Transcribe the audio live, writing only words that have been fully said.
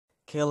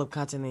Caleb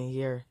Continent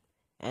here,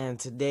 and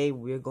today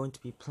we're going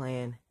to be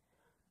playing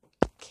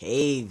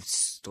Cave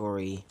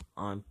Story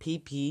on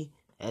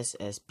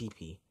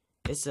PPSSPP.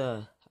 It's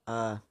a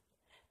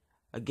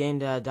game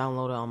that I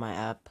downloaded on my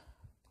app.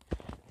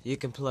 You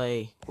can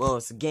play. Well,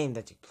 it's a game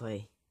that you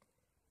play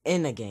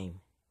in a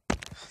game.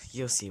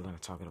 You'll see what I'm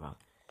talking about.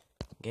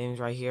 Games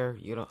right here.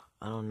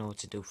 I don't know what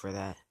to do for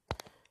that,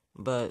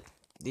 but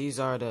these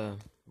are the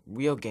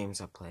real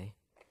games I play.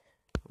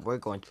 We're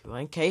going to be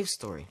playing Cave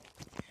Story.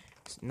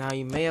 Now,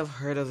 you may have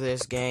heard of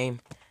this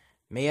game,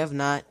 may have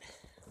not,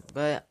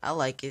 but I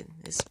like it.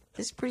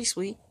 It's pretty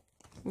sweet.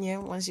 Yeah,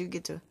 once you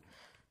get to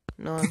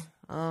know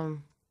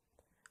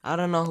I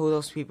don't know who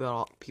those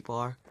people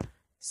are.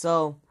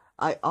 So,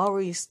 I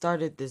already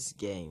started this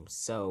game,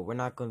 so we're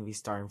not going to be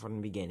starting from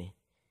the beginning.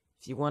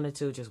 If you wanted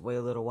to, just wait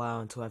a little while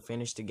until I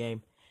finish the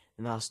game,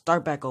 and I'll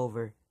start back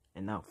over,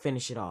 and I'll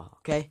finish it all,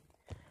 okay?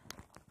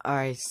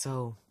 Alright,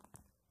 so,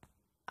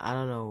 I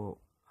don't know.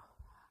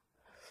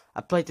 I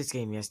played this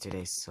game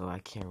yesterday, so I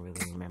can't really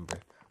remember.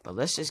 But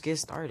let's just get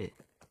started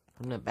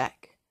from the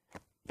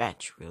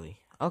batch, really.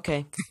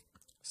 Okay,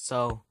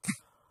 so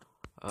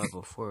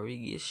before we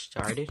get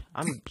started,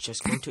 I'm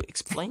just going to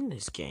explain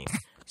this game.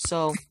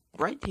 So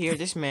right here,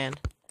 this man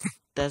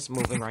that's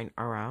moving right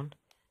around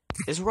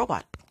is a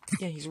robot.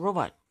 Yeah, he's a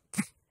robot.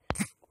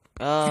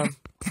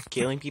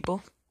 Killing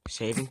people,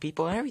 saving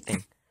people, and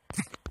everything.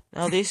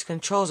 Now these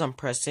controls I'm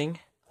pressing.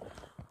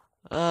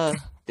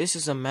 This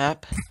is a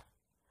map.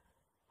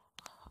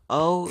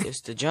 O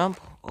is to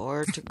jump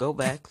or to go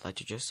back, like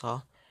you just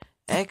saw.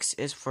 X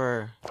is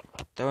for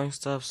throwing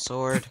stuff,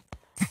 sword,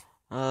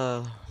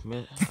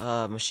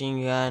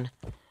 machine gun,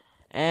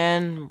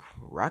 and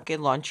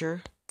rocket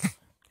launcher,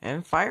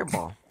 and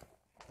fireball.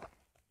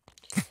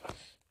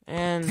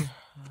 And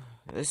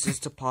this is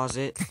to pause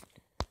it.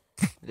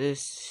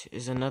 This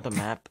is another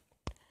map,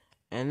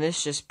 and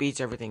this just speeds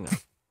everything up.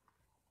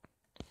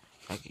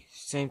 Like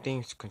same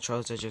thing,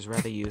 controls. I just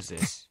rather use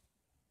this.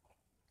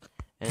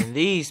 And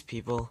these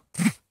people,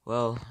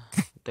 well,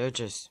 they're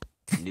just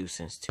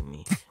nuisance to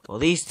me. Well,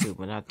 these two,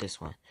 but not this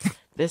one.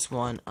 This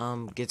one,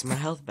 gets my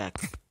health back.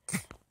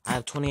 I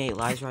have 28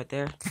 lives right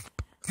there.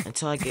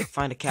 Until I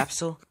find a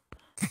capsule,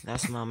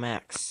 that's my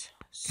max.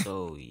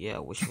 So, yeah,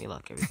 wish me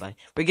luck, everybody.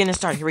 We're getting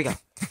started. Here we go.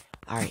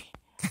 Alright.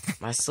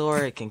 My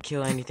sword can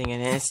kill anything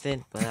in an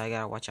instant, but I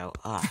gotta watch out.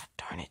 Ah,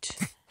 darn it.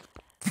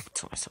 I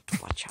told myself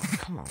to watch out.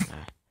 Come on,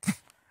 man.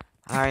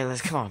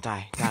 Alright, come on.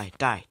 Die.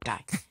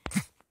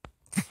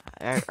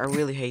 I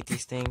really hate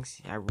these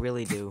things. I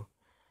really do.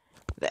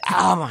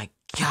 Oh my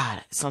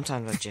god.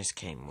 Sometimes I just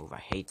can't move. I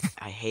hate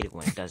it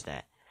when it does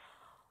that.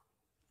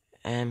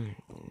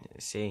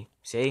 See?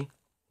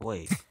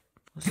 Wait.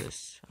 What's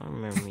this? I don't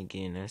remember me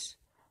getting this.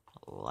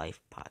 Life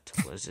pot.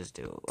 What does this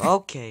do?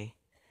 Okay.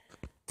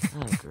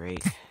 Oh,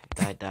 great.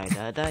 Die.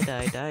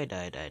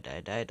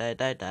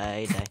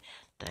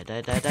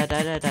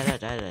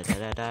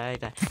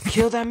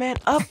 Kill that man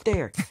up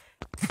there.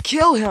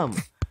 Kill him.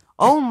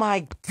 Oh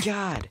my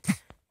god.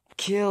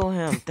 Kill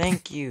him.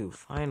 Thank you.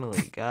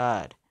 Finally,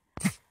 God.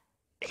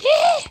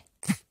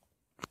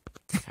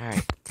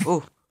 Alright.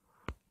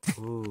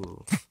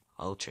 Ooh.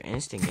 Ultra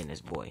Instinct in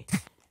this boy.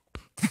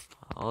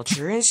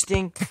 Ultra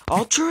Instinct.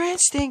 Let's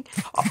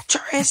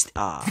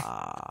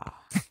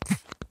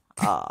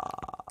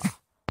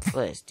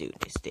do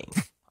this thing.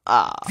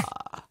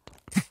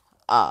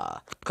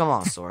 Come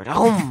on, sword.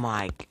 Oh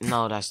my.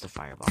 No, that's the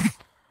fireball.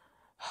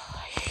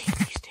 I hate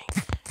these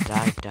things.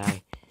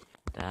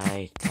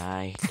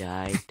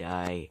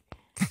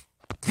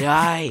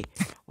 Die.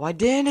 Why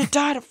didn't it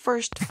die the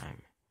first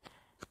time?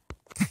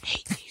 I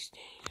hate these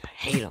things. I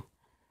hate them.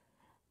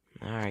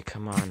 Alright,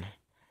 come on.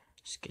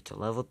 Let's get to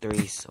level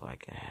 3 so I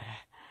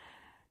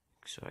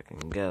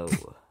can go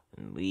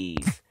and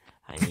leave.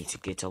 I need to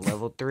get to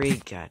level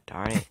 3. God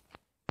darn it.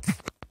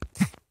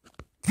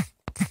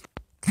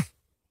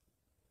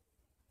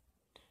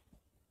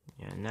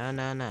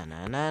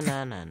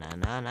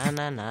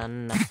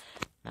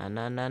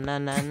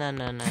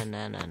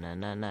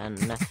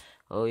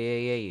 Oh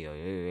yeah,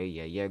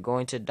 you're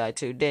going to die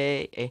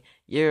today.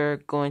 You're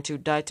going to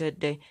die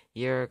today.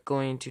 You're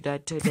going to die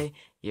today.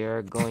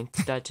 You're going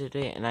to die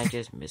today. And I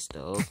just missed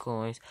the old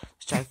coins.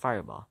 Let's try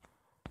fireball.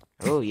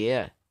 Oh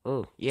yeah,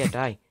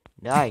 die.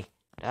 So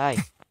I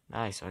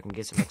can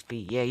get some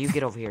XP. Yeah, you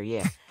get over here.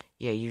 Yeah,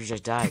 you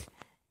just died.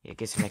 Yeah,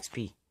 get some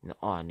XP. No,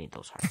 oh, I need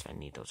those hearts.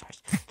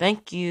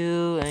 Thank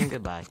you, and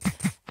goodbye.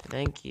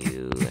 Thank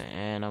you,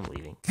 and I'm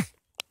leaving.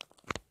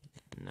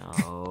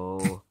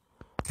 No.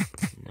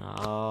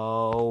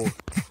 Oh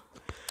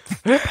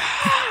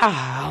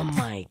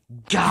my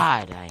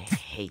god, I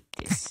hate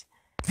this.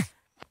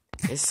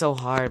 It's so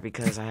hard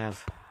because I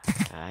have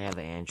an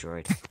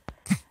Android.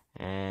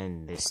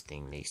 And this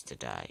thing needs to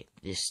die.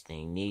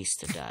 It needs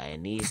to die.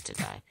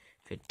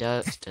 If it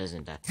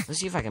doesn't die. Let's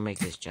see if I can make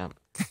this jump.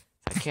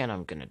 If I can,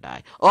 I'm gonna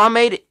die. Oh, I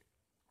made it!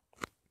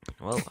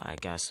 Well, I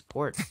got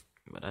support.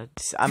 But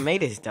I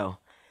made it, though.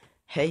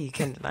 Hey, you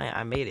can't deny it.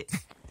 I made it.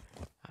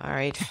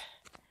 Alright.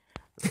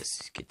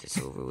 Let's get this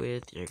over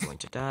with. You're going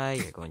to die.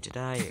 You're going to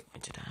die. You're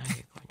going to die.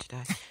 You're going to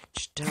die.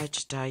 Just die.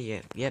 Just die.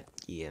 Yeah. Yep.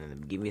 Yeah.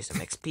 Give me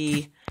some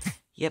XP.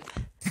 Yep.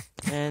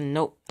 And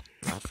nope.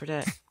 Not for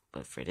that.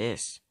 But for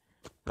this.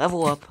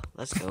 Level up.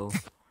 Let's go.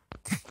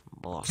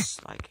 Boss.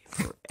 Like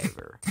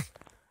forever.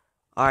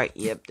 Alright.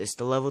 Yep. This is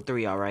the level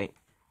 3. Alright.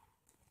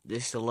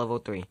 This is the level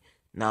 3.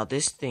 Now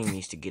this thing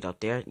needs to get up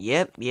there.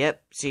 Yep.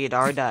 Yep. See, it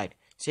already died.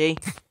 See?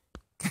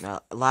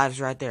 Now,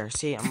 lives right there.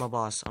 See, I'm a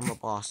boss. I'm a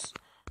boss.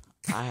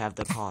 I have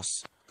the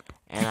cost.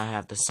 And I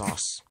have the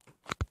sauce.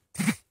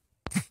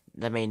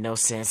 That made no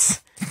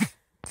sense.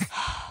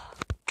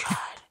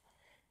 God.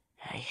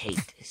 I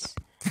hate this.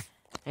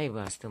 Hey,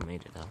 but I still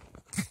made it, though.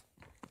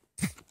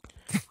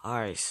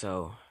 Alright,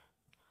 so.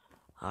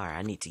 Alright,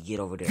 I need to get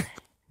over there.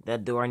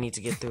 That door I need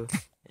to get through,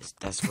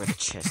 that's where the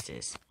chest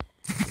is.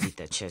 I need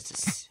that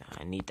chest.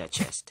 I need that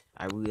chest.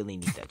 I really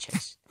need that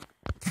chest.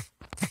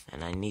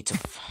 And I need to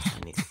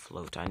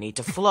float. I need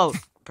to float.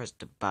 Press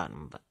the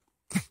button. But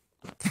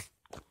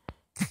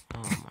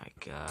oh my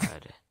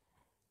god!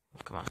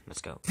 Come on,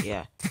 let's go.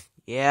 Yeah,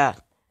 yeah,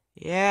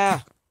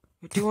 yeah.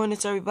 We're doing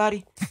this,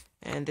 everybody.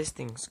 And this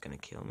thing's gonna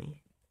kill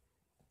me.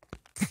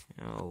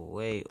 Oh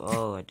wait.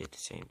 Oh, I did the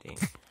same thing.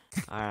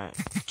 All right,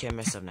 I can't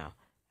mess up now.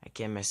 I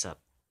can't mess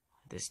up.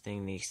 This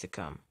thing needs to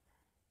come.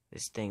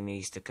 This thing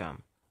needs to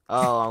come.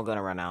 Oh, I'm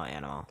gonna run out of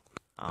ammo.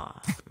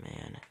 Oh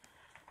man.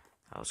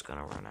 I was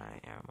gonna run out of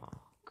ammo.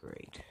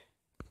 Great.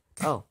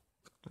 Oh,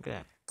 look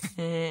at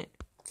that.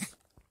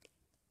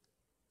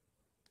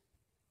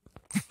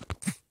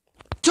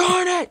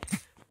 Darn it!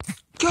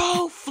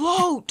 Go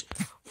float!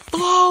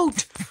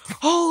 Float!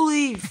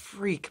 Holy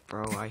freak,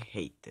 bro. I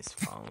hate this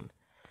phone.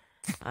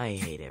 I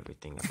hate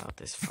everything about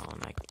this phone.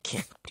 I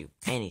can't do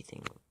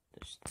anything with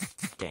this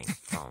dang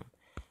phone.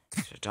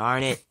 So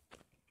darn it.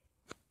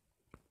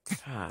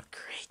 Ah,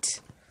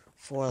 great.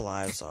 4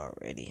 lives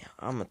already.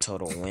 I'm a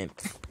total wimp.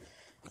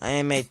 I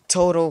am a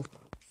total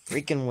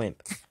freaking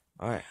wimp.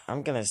 Alright,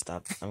 I'm gonna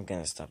stop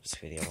this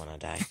video when I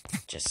die.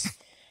 Just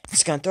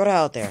gonna throw it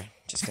out there.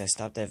 Just gonna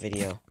stop that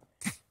video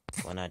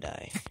when I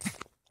die.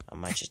 I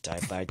might just die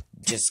by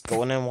just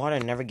going in water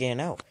and never getting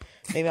out.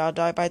 Maybe I'll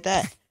die by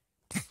that.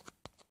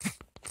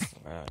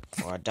 Or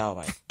I'll die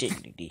by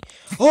dignity.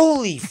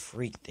 Holy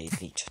freak, they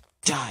need to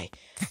die.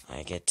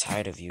 I get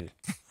tired of you.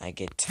 I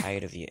get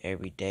tired of you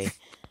every day.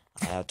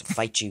 I have to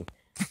fight you.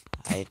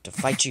 I have to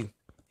fight you.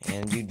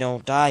 And you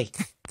don't die.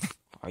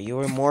 Are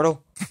you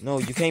immortal? No,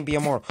 you can't be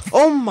immortal.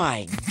 Oh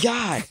my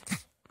god!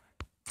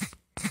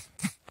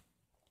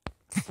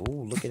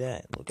 Ooh, look at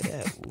that. Look at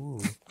that.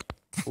 Ooh.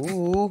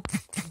 Ooh.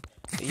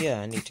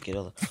 Yeah, I need to get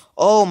a...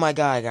 Oh my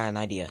god, I got an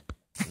idea.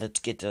 Let's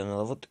get to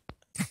level...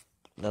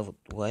 Level...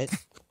 What?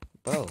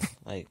 Bro,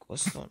 like,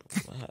 what's going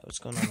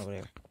on over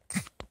there?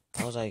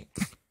 I was like...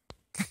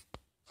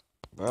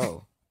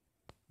 Bro.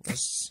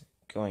 What's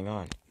going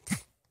on?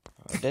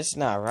 Oh, that's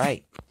not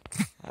right.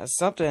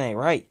 Something ain't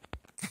right.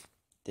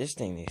 This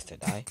thing needs to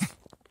die.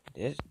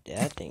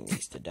 That thing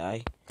needs to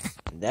die.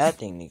 That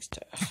thing needs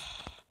to...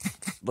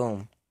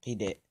 Boom. He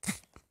did.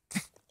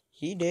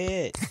 He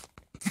did.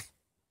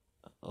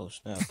 Oh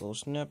snap, oh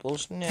snap, oh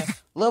snap.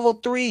 Level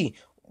 3!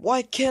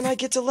 Why can't I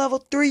get to level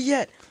 3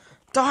 yet?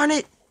 Darn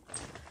it!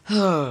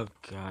 Oh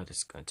god,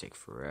 it's gonna take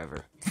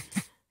forever.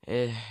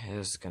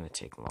 It's gonna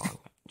take long.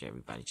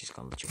 Everybody just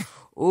gonna let you...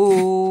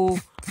 Ooh!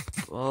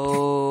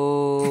 Oh!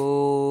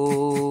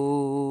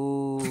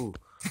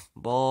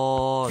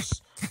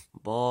 Boss!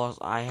 Boss,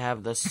 I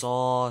have the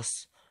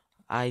sauce.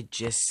 I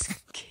just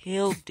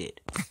killed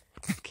it.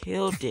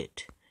 Killed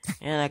it.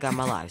 And I got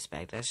my lives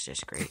back. That's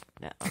just great.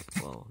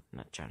 Well,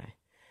 not trying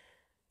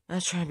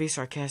to be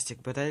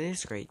sarcastic, but that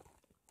is great.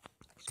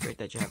 It's great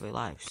that you have your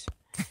lives.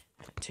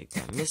 Take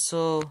that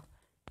missile.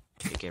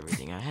 Take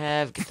everything I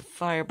have. Get the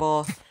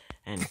fireball.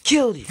 And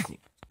kill these.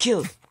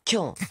 Kill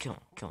him.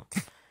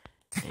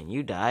 And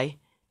you die.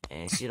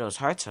 And see those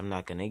hearts? I'm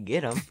not gonna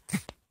get them.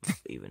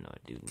 Even though I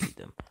do need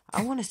them.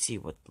 I want to see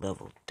what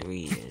level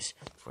 3 is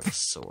for the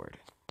sword.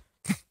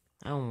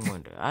 I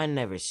wonder. I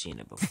never seen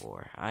it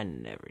before. I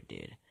never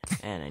did.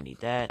 And I need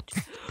that.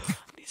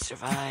 I need to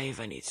survive.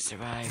 I need to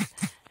survive.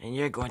 And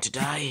you're going to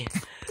die.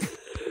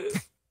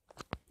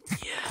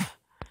 Yeah.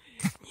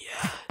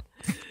 Yeah.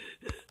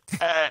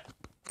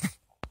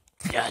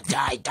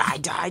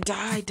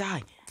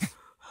 Die.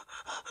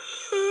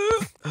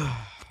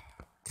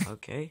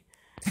 Okay.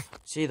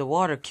 See, the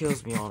water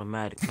kills me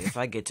automatically. If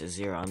I get to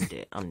 0, I'm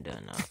dead. I'm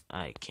done.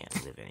 I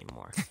can't live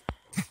anymore.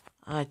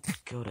 I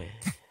go to...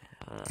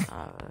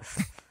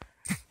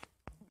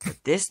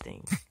 but this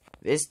thing,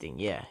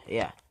 yeah,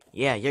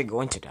 you're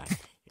going to die.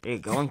 You're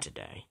going to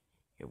die.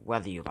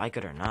 Whether you like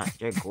it or not,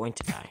 you're going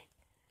to die.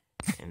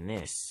 And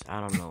this, I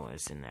don't know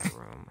what's in that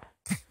room.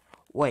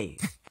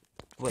 Wait,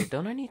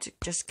 don't I need to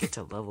just get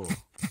to level...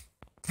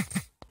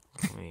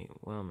 Wait,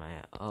 where am I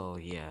at? Oh,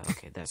 yeah,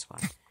 okay, that's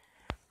fine.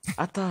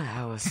 I thought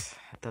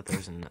there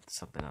was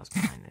something else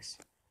behind this.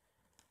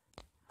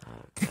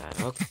 Oh, God,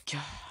 I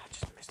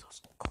just missed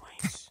those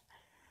coins.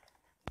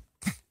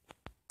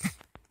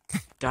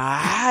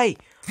 Die!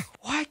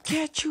 Why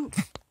can't you?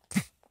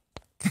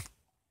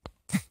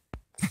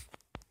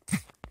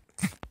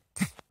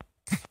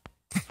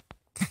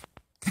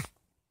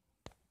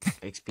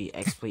 XP,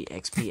 XP,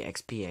 XP,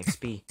 XP,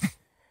 XP.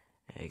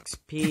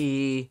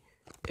 XP.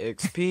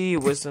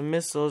 XP with some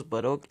missiles,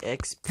 but okay,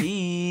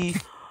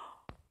 XP.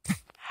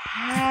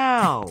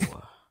 How?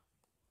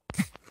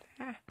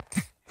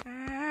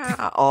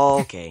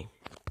 Okay.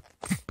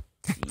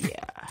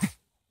 Yeah.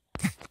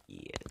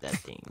 Yeah, that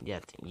thing. Yeah,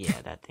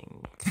 that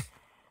thing.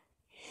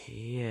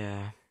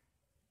 Yeah.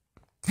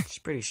 It's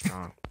pretty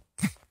strong.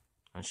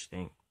 Don't you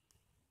think?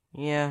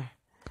 Yeah.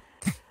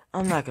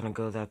 I'm not gonna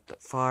go that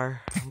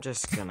far. I'm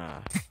just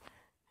gonna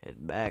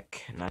head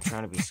back. Not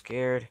trying to be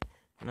scared.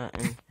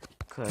 Nothing.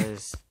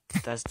 Because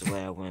that's the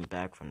way I went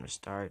back from the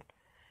start.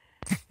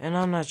 And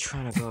I'm not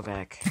trying to go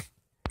back.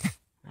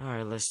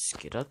 Alright, let's just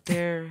get up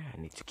there. I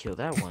need to kill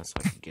that one so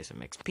I can get some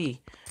XP.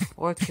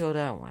 Or kill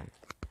that one.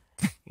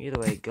 Either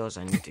way it goes,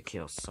 I need to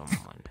kill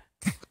someone.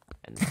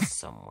 And that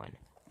someone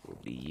will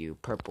be you,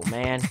 purple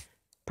man.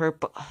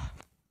 Purple.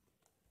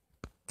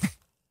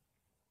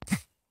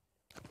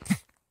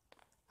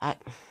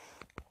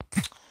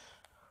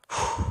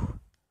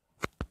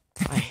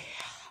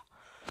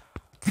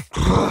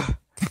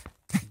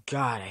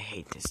 God, I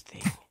hate this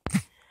thing.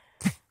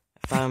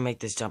 If I don't make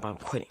this jump, I'm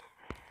quitting.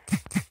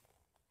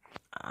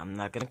 I'm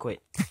not gonna quit.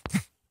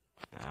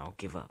 I don't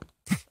give up.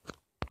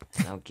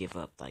 I don't give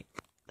up like,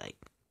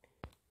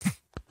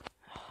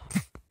 oh,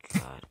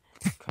 God.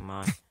 Come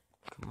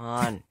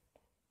on.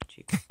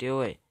 You can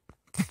do it.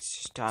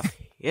 Stop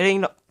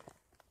hitting the...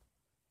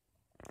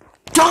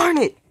 Darn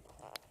it!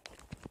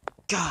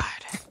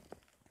 God.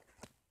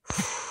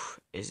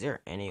 Is there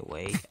any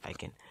way I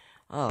can...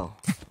 Oh,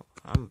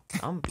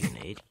 I'm being an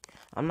idiot.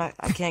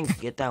 I can't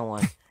get that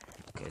one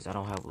because I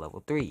don't have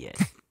level 3 yet.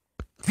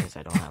 Since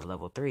I don't have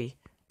level 3,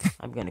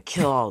 I'm gonna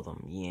kill all of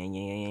them.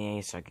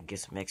 Yeah, so I can get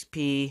some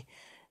XP,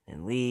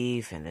 and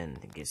leave, and then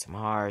get some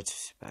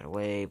hearts. By the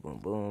way, boom,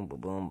 boom, boom,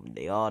 boom.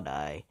 They all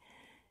die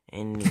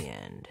in the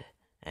end.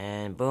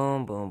 And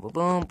boom, boom, boom,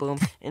 boom, boom.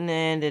 In the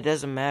end, it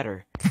doesn't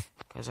matter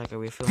because I can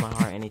refill my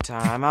heart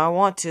anytime I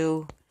want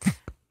to.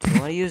 Don't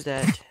want to use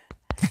that.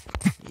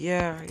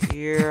 Yeah.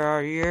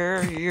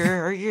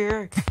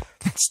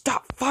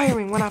 Stop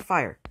firing when I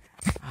fire.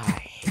 I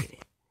hate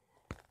it.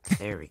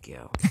 There we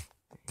go.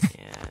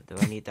 Yeah, do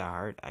I need the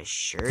heart? I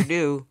sure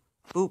do.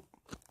 Boop.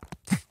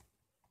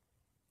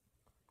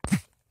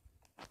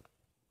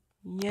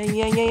 Yeah.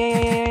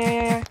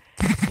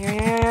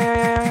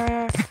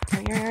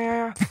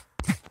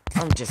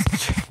 I'm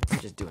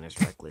just doing this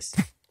reckless.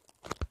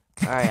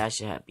 Alright, I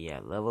should be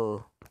at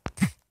level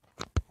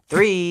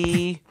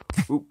 3.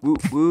 Whoop,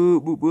 whoop,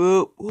 whoop, whoop,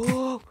 whoop.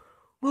 Whoa,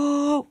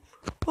 whoa,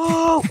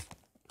 whoa.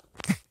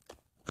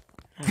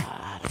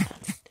 I don't know.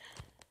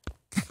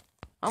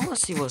 I'm gonna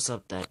see what's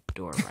up that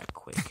door right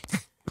quick.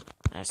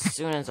 As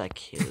soon as I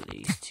kill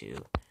these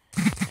two,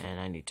 and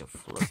I need to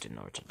float in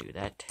order to do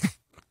that.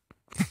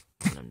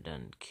 When I'm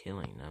done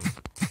killing them,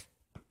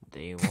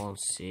 they won't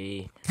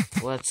see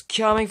what's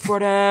coming for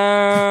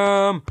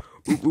them.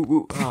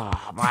 Ooh.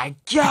 Oh my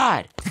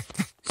God!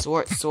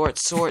 Sword.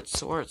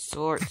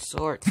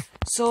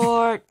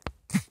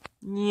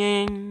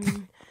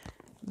 Ying.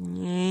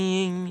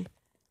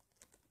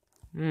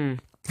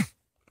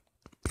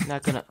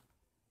 Not gonna.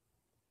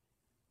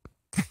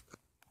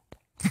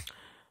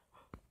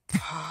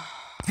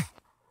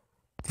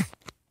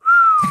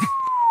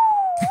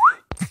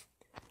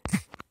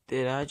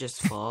 Did I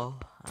just fall?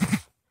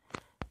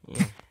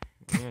 Yeah,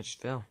 I just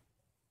fell.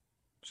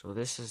 So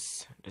this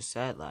is the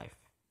sad life.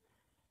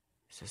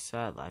 It's a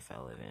sad life I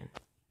live in.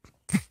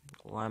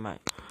 Why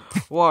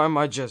am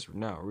I just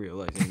now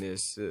realizing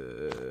this?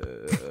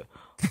 Did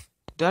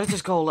I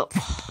just go up?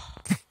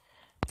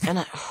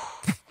 And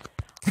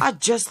I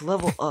just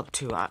leveled up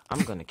too.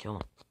 I'm gonna kill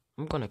him.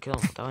 I'm gonna kill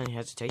him without any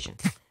hesitation.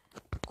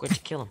 Quit to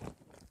kill him.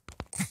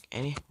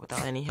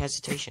 Without any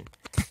hesitation.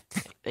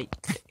 Hey.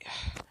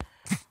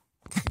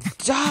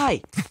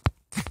 Die!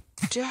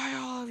 Die,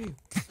 all of you!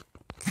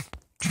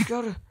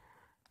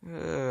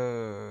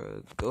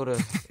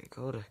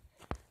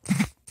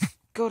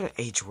 Go to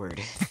H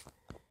word.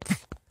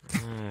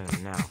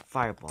 Now,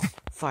 fireball.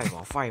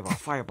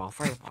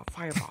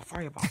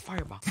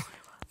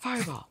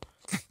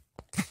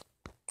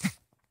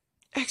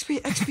 XP.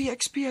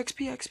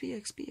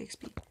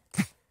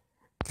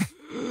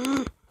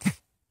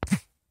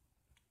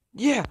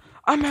 Yeah,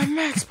 I'm at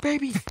max,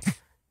 baby.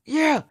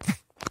 Yeah,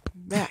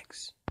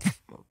 max. I'm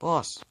a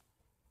boss.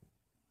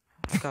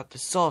 I got the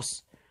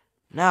sauce.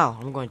 Now,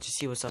 I'm going to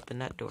see what's up in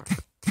that door.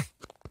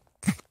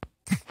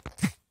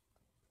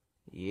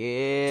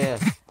 Yeah.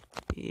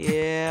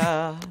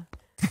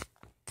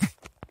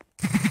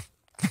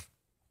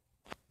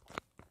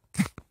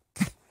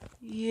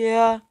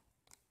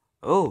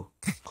 Oh,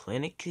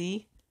 clinic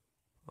key.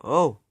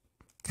 Oh,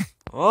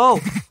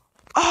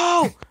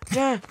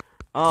 damn.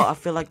 Oh, I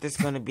feel like there's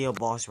gonna be a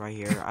boss right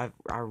here. I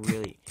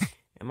really,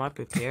 am I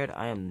prepared?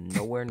 I am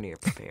nowhere near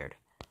prepared.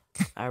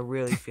 I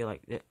really feel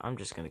like I'm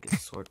just gonna get the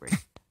sword ready.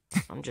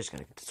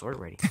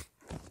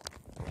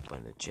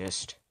 Open the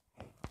chest.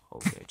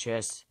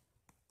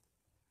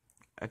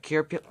 A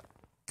cure pill.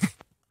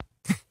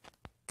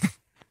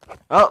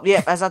 Oh,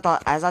 yeah, as I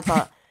thought. As I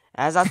thought.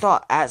 There's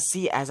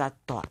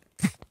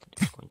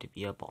going to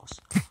be a boss.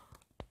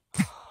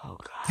 Oh,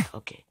 God.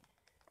 Okay.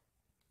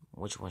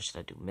 Which one should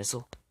I do?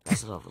 Missile?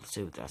 That's level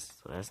 2.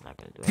 So that's not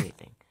going to do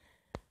anything.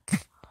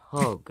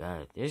 Oh,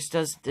 God.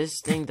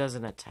 This thing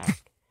doesn't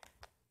attack.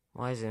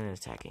 Why isn't it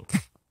attacking? I'm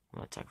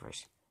going to attack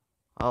first.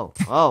 Oh,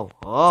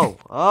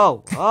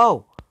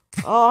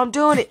 I'm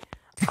doing it.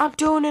 I'm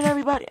doing it,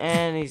 everybody.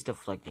 And he's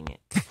deflecting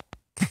it.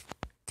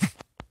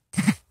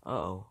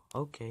 Uh-oh.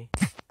 Okay.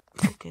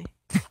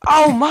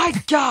 Oh, my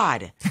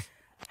God.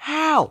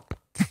 How?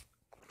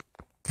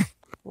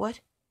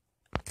 What?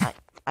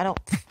 I don't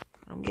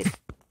get it.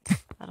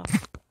 I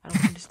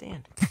don't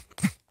understand.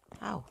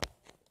 How?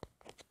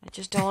 I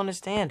just don't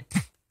understand.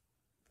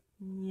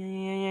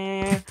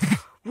 Yeah.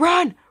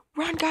 Run,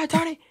 God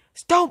darn it.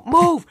 Don't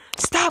move.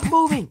 Stop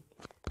moving.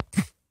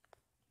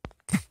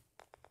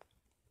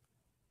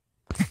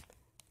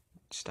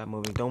 Stop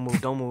moving. Don't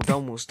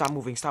move. Stop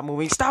moving.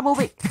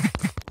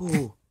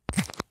 Ooh.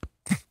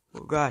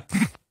 Oh, God.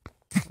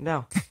 Come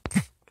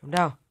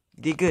down.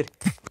 You did good.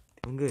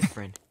 Doing good,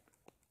 friend.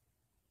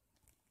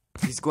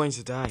 He's going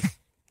to die.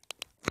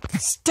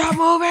 Stop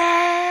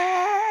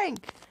moving!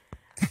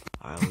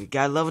 Alright, we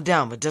got leveled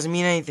down, but it doesn't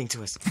mean anything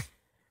to us.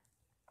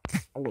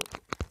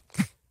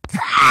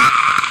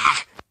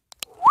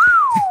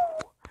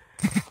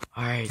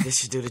 Alright, this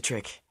should do the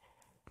trick.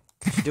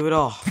 Should do it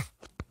all.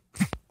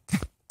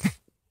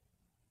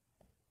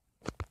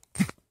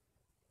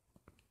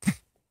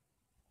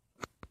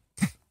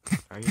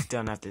 Alright, he's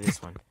done after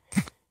this one.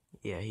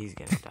 Yeah, he's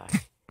gonna die.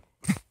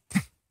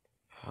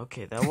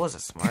 Okay, that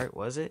wasn't smart,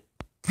 was it?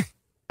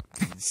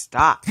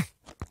 Stop.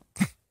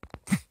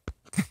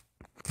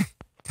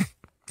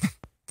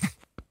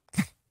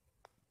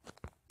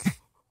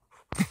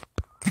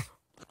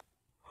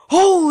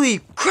 Holy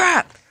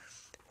crap!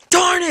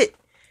 Darn it!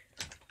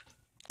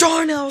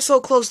 I was so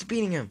close to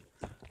beating him.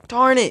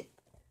 Darn it!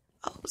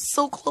 I was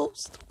so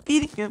close to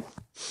beating him.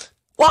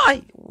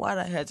 Why? Why'd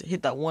I have to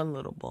hit that one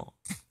little ball?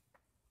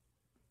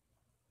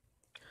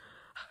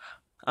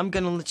 I'm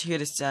gonna let you hear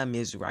this sad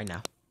music right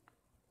now.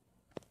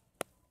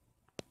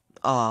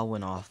 Oh, I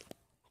went off.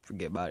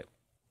 Forget about it.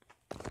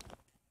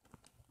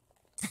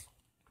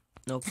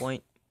 No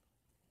point.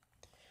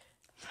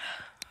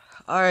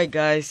 Alright,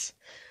 guys.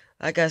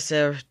 Like I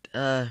said,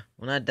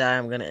 when I die,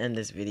 I'm gonna end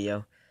this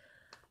video.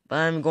 But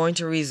I'm going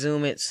to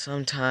resume it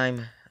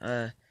sometime,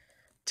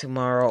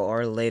 tomorrow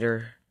or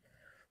later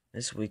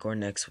this week or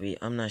next week.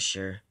 I'm not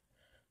sure.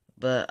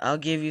 But I'll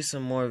give you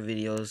some more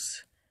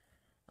videos.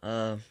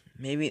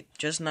 Maybe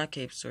just not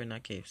Cave Story.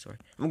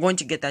 I'm going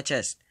to get that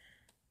chest.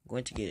 I'm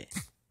going to get it.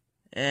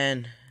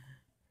 And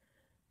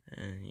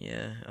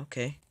yeah,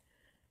 okay.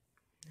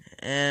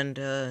 And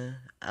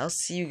I'll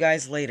see you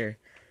guys later.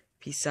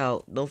 Peace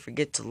out. Don't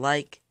forget to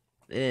like.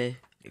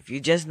 If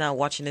you're just now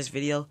watching this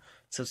video,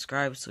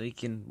 subscribe so you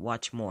can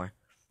watch more.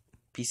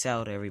 Peace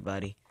out,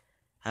 everybody.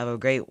 Have a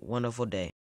great, wonderful day.